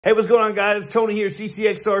Hey, what's going on, guys? Tony here,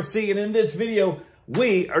 CCxRC, and in this video,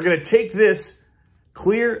 we are going to take this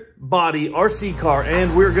clear body RC car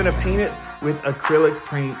and we're going to paint it with acrylic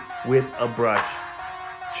paint with a brush.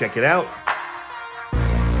 Check it out.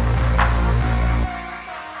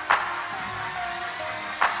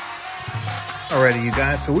 Alrighty, you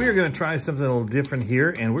guys, so we are going to try something a little different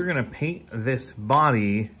here, and we're going to paint this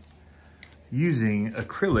body using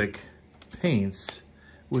acrylic paints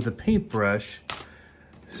with a paintbrush,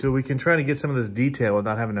 so we can try to get some of this detail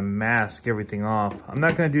without having to mask everything off. I'm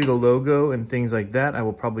not going to do the logo and things like that. I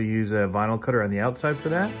will probably use a vinyl cutter on the outside for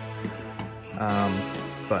that.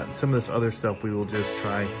 But some of this other stuff we will just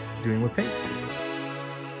try doing with paint.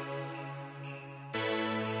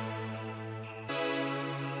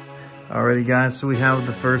 Alrighty, guys, so we have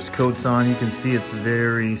the first coats on. You can see it's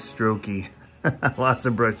very strokey. Lots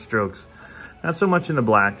of brush strokes. Not so much in the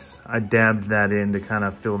blacks. I dabbed that in to kind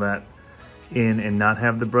of fill that in and not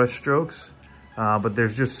have the brush strokes, but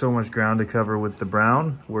there's just so much ground to cover with the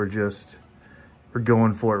brown. We're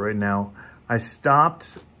going for it right now. I stopped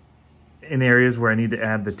in areas where I need to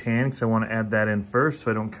add the tan because I want to add that in first,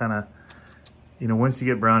 so I don't kind of, once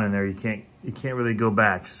you get brown in there, you can't really go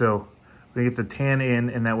back. So we're gonna get the tan in,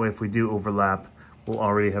 and that way if we do overlap, we'll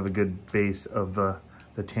already have a good base of the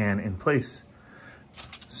tan in place.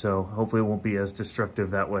 So hopefully it won't be as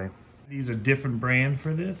destructive that way. These are different brand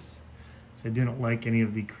for this. I didn't like any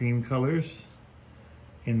of the cream colors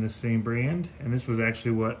in the same brand. And this was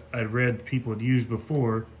actually what I read people had used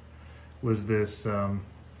before, was this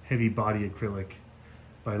Heavy Body Acrylic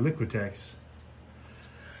by Liquitex.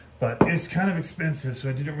 But it's kind of expensive, so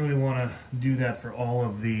I didn't really want to do that for all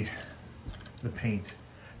of the paint.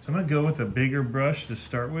 So I'm going to go with a bigger brush to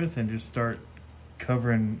start with and just start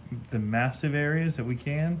covering the massive areas that we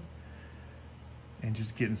can. And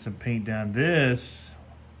just getting some paint down. This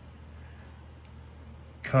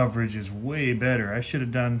coverage is way better. I should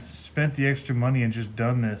have spent the extra money and just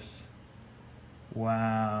done this.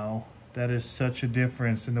 Wow, that is such a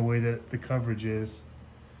difference in the way that the coverage is.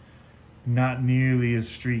 Not nearly as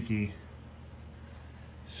streaky.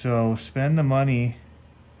 So spend the money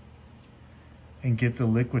and get the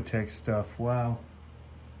Liquitex stuff. Wow,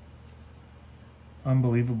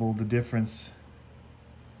 unbelievable the difference.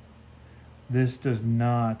 This does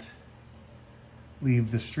not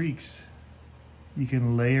leave the streaks. You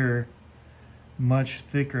can layer much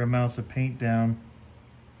thicker amounts of paint down.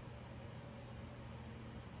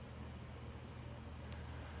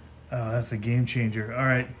 Oh, that's a game changer. All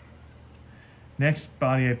right. Next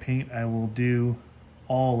body I paint, I will do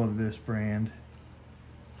all of this brand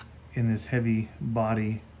in this heavy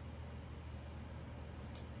body.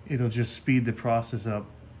 It'll just speed the process up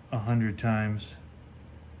 100 times.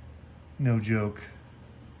 No joke.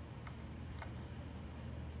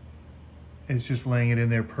 It's just laying it in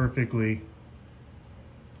there perfectly.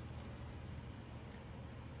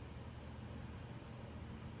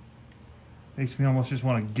 Makes me almost just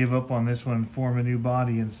want to give up on this one and form a new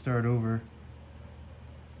body and start over.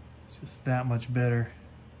 It's just that much better.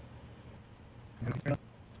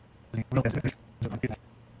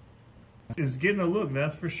 It's getting a look,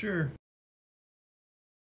 that's for sure.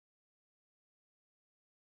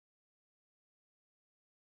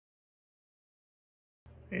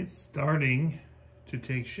 It's starting to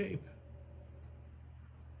take shape.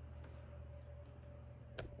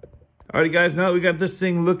 Alrighty, guys, now that we got this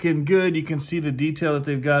thing looking good, you can see the detail that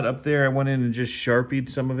they've got up there. I went in and just Sharpied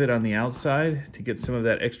some of it on the outside to get some of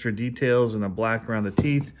that extra details and the black around the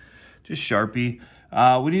teeth. Just Sharpie.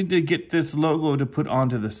 We need to get this logo to put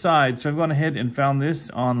onto the side, so I've gone ahead and found this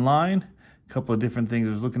online. A couple of different things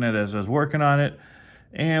I was looking at as I was working on it.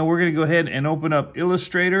 And we're gonna go ahead and open up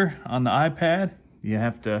Illustrator on the iPad. You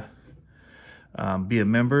have to be a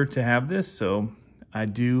member to have this, so I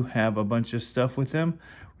do have a bunch of stuff with them.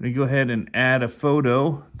 We're gonna go ahead and add a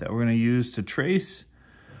photo that we're gonna use to trace.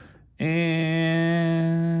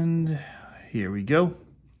 And here we go.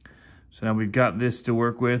 So now we've got this to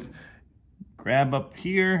work with. Grab up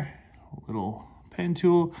here, a little pen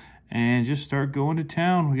tool, and just start going to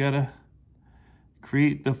town. We gotta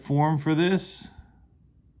create the form for this.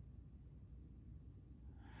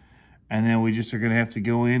 And then we just are gonna have to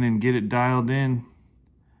go in and get it dialed in.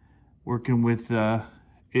 Working with, it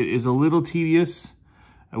is a little tedious,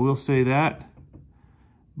 I will say that,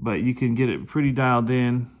 but you can get it pretty dialed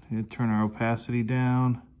in. And turn our opacity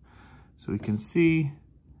down so we can see,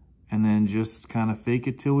 and then just kind of fake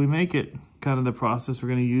it till we make it. Kind of the process we're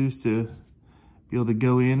gonna use to be able to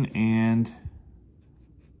go in and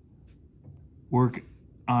work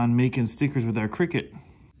on making stickers with our Cricut.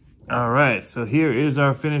 All right, so here is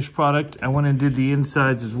our finished product. I went and did the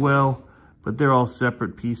insides as well. but they're all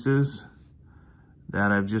separate pieces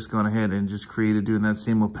that I've just gone ahead and just created doing that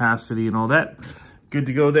same opacity and all that. Good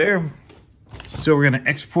to go there. So we're gonna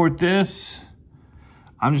export this.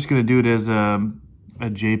 I'm just gonna do it as a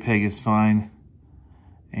JPEG is fine,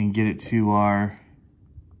 and get it to our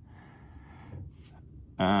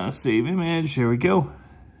save image. There we go.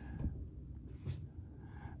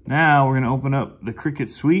 Now we're gonna open up the Cricut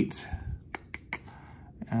Suite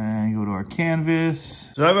and go to our canvas.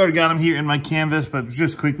 So I've already got them here in my canvas, but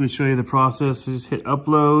just quickly show you the process. Just hit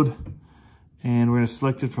upload, and we're gonna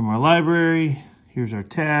select it from our library. Here's our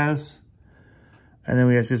TAS. And then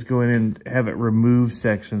we have to just go in and have it remove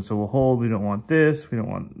section. So we'll hold, we don't want this. We don't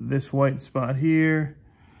want this white spot here.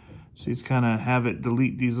 So you just kind of have it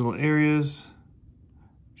delete these little areas.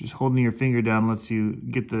 Just holding your finger down lets you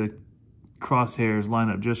get the crosshairs line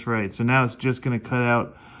up just right. So now it's just gonna cut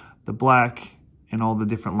out the black and all the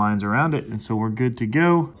different lines around it. And so we're good to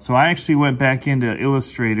go. So I actually went back into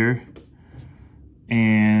Illustrator,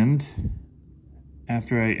 and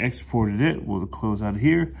after I exported it, we'll close out of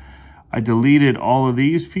here. I deleted all of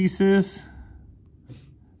these pieces,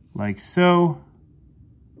 like so.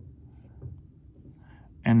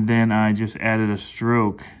 And then I just added a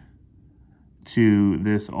stroke to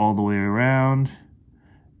this all the way around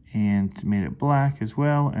and made it black as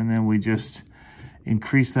well. And then we just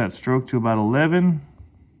increased that stroke to about 11.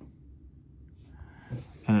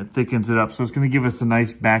 And it thickens it up. So it's gonna give us a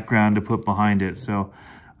nice background to put behind it. So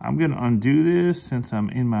I'm gonna undo this since I'm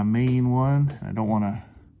in my main one. I don't wanna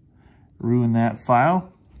ruin that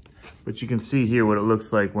file, but you can see here what it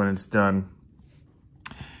looks like when it's done.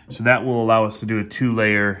 So that will allow us to do a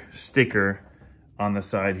 2-layer sticker on the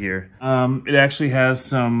side here. It actually has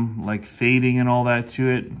some like fading and all that to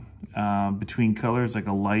it between colors, like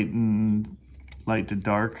a light to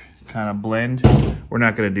dark kind of blend. We're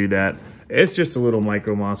not gonna do that. It's just a little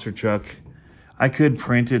micro monster truck. I could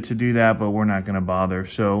print it to do that, but we're not gonna bother.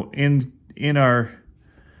 So in our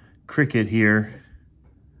Cricut here,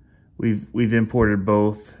 we've imported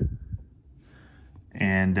both.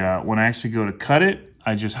 And when I actually go to cut it,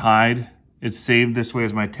 I just hide. It's saved this way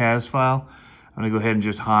as my TAS file. I'm gonna go ahead and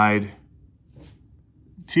just hide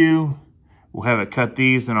 2. We'll have it cut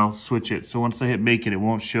these, and I'll switch it. So once I hit make it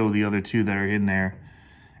won't show the other 2 that are in there.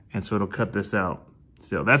 And so it'll cut this out.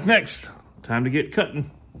 So that's next. Time to get cutting.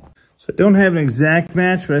 So I don't have an exact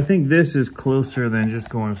match, but I think this is closer than just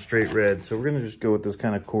going straight red. So we're gonna just go with this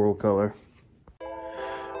kind of coral color.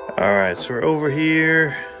 All right, so we're over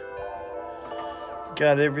here.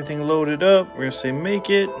 Got everything loaded up. We're gonna say make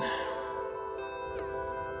it.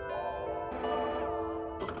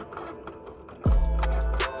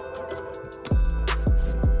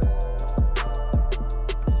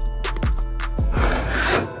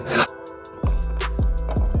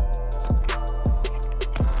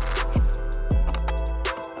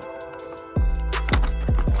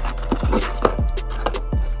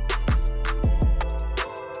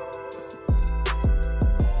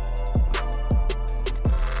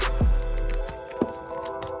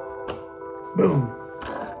 Boom.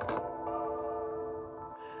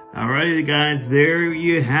 Alrighty guys, there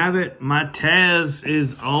you have it. My TAS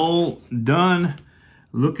is all done.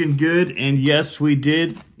 Looking good. And yes, we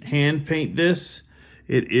did hand paint this.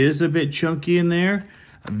 It is a bit chunky in there.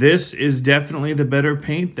 This is definitely the better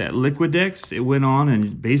paint, that Liquitex. It went on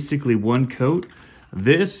in basically one coat.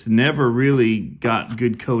 This never really got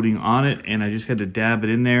good coating on it, and I just had to dab it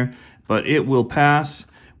in there, but it will pass.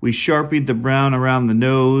 We Sharpied the brown around the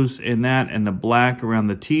nose and the black around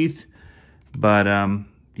the teeth. But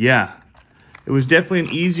yeah, it was definitely an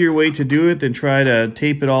easier way to do it than try to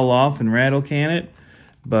tape it all off and rattle can it.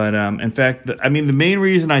 But in fact, the main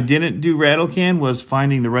reason I didn't do rattle can was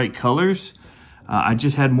finding the right colors. I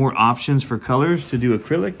just had more options for colors to do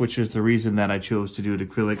acrylic, which is the reason that I chose to do it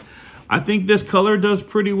acrylic. I think this color does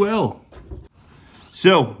pretty well.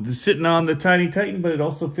 So, this is sitting on the Tiny Titan, but it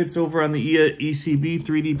also fits over on the ECB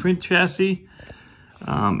 3D print chassis.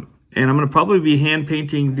 And I'm going to probably be hand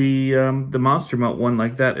painting the Monster Mount one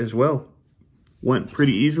like that as well. Went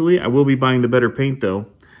pretty easily. I will be buying the better paint though,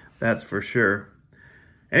 that's for sure.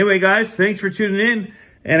 Anyway guys, thanks for tuning in.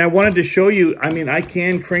 And I wanted to show you, I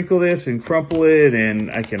can crinkle this and crumple it, and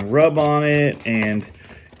I can rub on it and,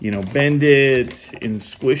 bend it and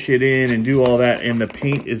squish it in and do all that. And the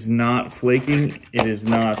paint is not flaking. It is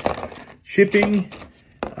not chipping.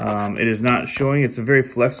 It is not showing. It's a very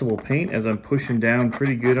flexible paint. As I'm pushing down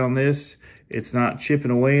pretty good on this, it's not chipping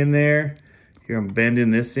away in there. Here I'm bending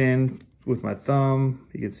this in with my thumb.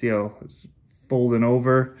 You can see how it's folding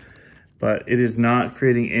over, but it is not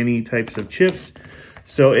creating any types of chips.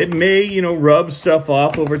 So it may, you know, rub stuff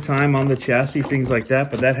off over time on the chassis, things like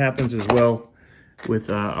that, but that happens as well with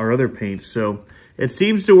our other paints. So it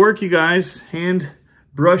seems to work, you guys. Hand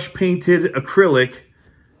brush painted acrylic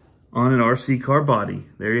on an RC car body.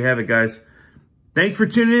 There you have it, guys. Thanks for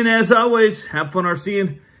tuning in as always. Have fun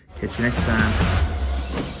RCing. Catch you next time.